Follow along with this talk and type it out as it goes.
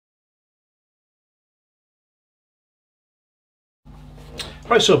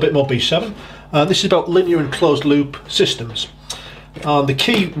Right, so a bit more B7. This is about linear and closed loop systems. The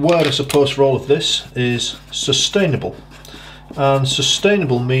key word, I suppose, for all of this is sustainable. And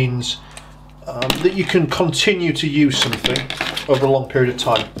sustainable means that you can continue to use something over a long period of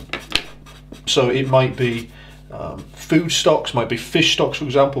time. So it might be food stocks, might be fish stocks, for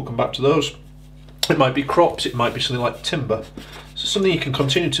example, come back to those. It might be crops, it might be something like timber. So something you can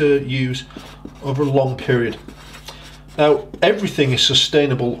continue to use over a long period. Now, everything is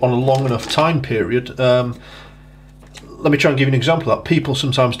sustainable on a long enough time period. Let me try and give you an example of that. People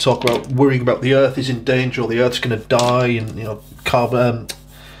sometimes talk about worrying about the earth is in danger or the earth's going to die, and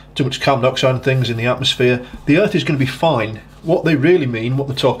too much carbon dioxide and things in the atmosphere. The earth is going to be fine. What they really mean, what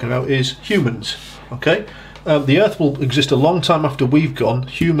they're talking about, is humans. Okay, the earth will exist a long time after we've gone.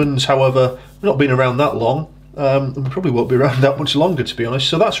 Humans, however, have not been around that long. And we probably won't be around that much longer, to be honest.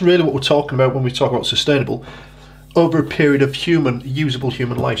 So that's really what we're talking about when we talk about sustainable, over a period of usable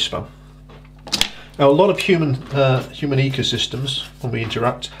human lifespan. Now, a lot of human ecosystems, when we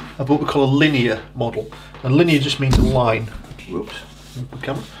interact, have what we call a linear model. And linear just means a line. Whoops,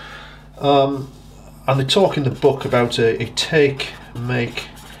 and they talk in the book about a take, make,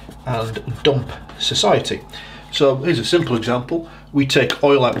 and dump society. So here's a simple example. We take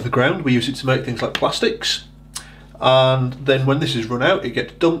oil out of the ground, we use it to make things like plastics, and then when this is run out, it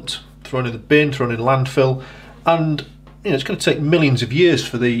gets dumped, thrown in the bin, thrown in landfill, and it's going to take millions of years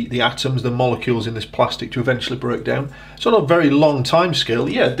for the atoms, the molecules in this plastic to eventually break down. So on a very long time scale,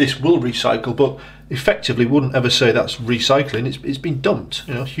 yeah, this will recycle, but effectively wouldn't ever say that's recycling. It's been dumped.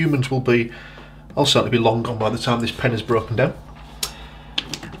 Humans will be, I'll certainly be long gone by the time this pen is broken down.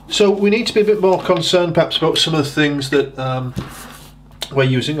 So we need to be a bit more concerned perhaps about some of the things that we're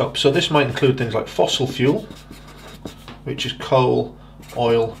using up. So this might include things like fossil fuel, which is coal,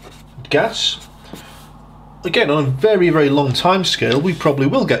 oil, and gas. Again, on a very, very long time scale, we probably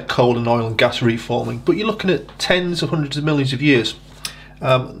will get coal and oil and gas reforming, but you're looking at tens of hundreds of millions of years.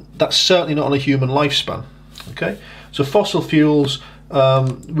 That's certainly not on a human lifespan. Okay, so fossil fuels,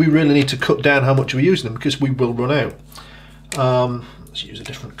 we really need to cut down how much we use them because we will run out. Let's use a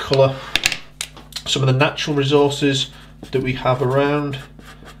different colour. Some of the natural resources that we have around,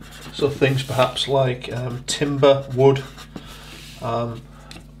 so things perhaps like timber, wood,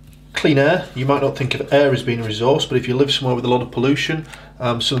 clean air. You might not think of air as being a resource, but if you live somewhere with a lot of pollution,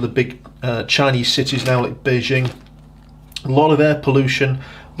 some of the big Chinese cities now like Beijing, a lot of air pollution,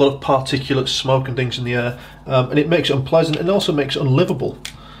 a lot of particulate smoke and things in the air, and it makes it unpleasant and also makes it unlivable.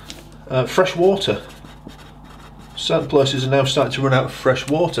 Fresh water. Certain places are now starting to run out of fresh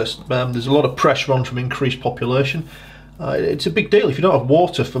water. There's a lot of pressure on from increased population. It's a big deal. If you don't have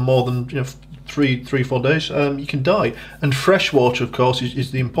water for more than 3-4 days, you can die. And fresh water, of course,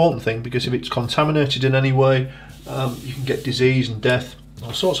 is the important thing, because if it's contaminated in any way, you can get disease and death,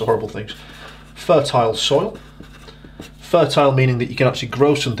 all sorts of horrible things. Fertile soil. Fertile meaning that you can actually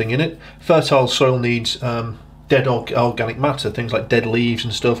grow something in it. Fertile soil needs dead organic matter, things like dead leaves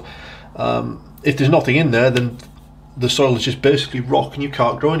and stuff. If there's nothing in there, then the soil is just basically rock and you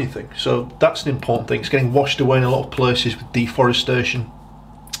can't grow anything. So that's an important thing. It's getting washed away in a lot of places with deforestation,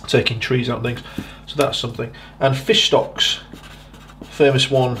 taking trees out and things. So that's something. And fish stocks, famous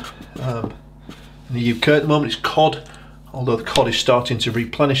one in the UK at the moment is cod, although the cod is starting to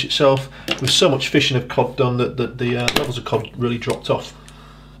replenish itself. With so much fishing of cod done that the levels of cod really dropped off.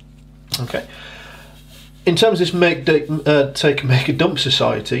 Okay. In terms of this take, make a dump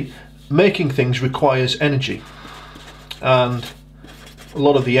society, making things requires energy, and a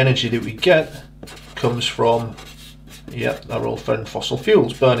lot of the energy that we get comes from our old friend fossil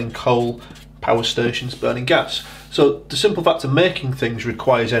fuels, burning coal, power stations, burning gas. So the simple fact of making things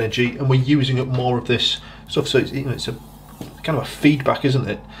requires energy, and we're using up more of this stuff. So it's a kind of a feedback, isn't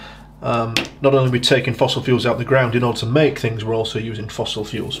it? Not only are we taking fossil fuels out of the ground in order to make things, we're also using fossil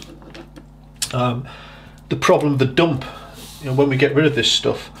fuels. The problem of the dump, when we get rid of this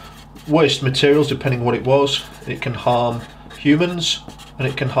stuff, waste materials, depending on what it was, it can harm humans and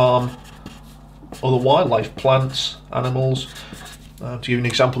it can harm other wildlife, plants, animals. To give you an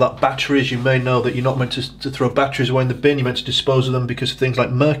example, that batteries, you may know that you're not meant to throw batteries away in the bin, you're meant to dispose of them because things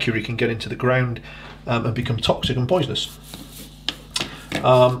like mercury can get into the ground and become toxic and poisonous.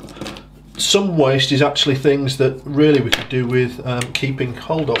 Some waste is actually things that really we could do with keeping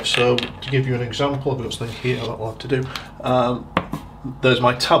hold of. So to give you an example, I've got something here that I'll have to do. There's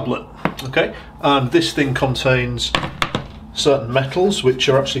my tablet, okay, and this thing contains certain metals which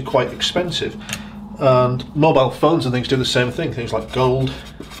are actually quite expensive, and mobile phones and things do the same thing, things like gold,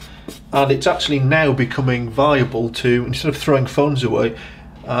 and it's actually now becoming viable to, instead of throwing phones away,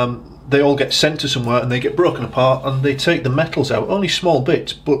 they all get sent to somewhere and they get broken apart and they take the metals out, only small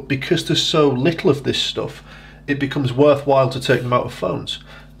bits, but because there's so little of this stuff, it becomes worthwhile to take them out of phones,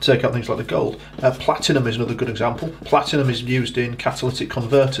 take out things like the gold. Platinum is another good example. Platinum is used in catalytic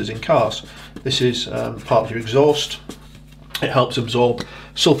converters in cars. This is part of your exhaust. It helps absorb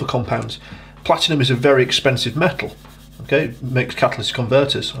sulfur compounds. Platinum is a very expensive metal. Okay, it makes catalytic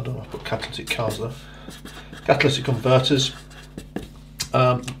converters. I don't know if I put catalytic cars there. Catalytic converters,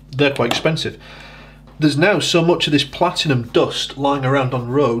 they're quite expensive. There's now so much of this platinum dust lying around on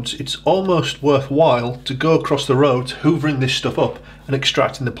roads, it's almost worthwhile to go across the road, hoovering this stuff up and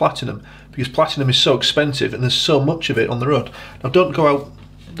extracting the platinum, because platinum is so expensive and there's so much of it on the road. Now don't go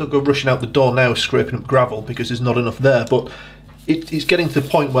rushing out the door now scraping up gravel, because there's not enough there, but it's getting to the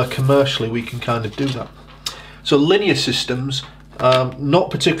point where commercially we can kind of do that. So linear systems, not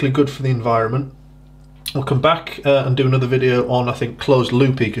particularly good for the environment. We'll come back and do another video on, I think, closed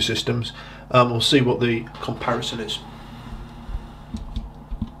loop ecosystems. We'll see what the comparison is.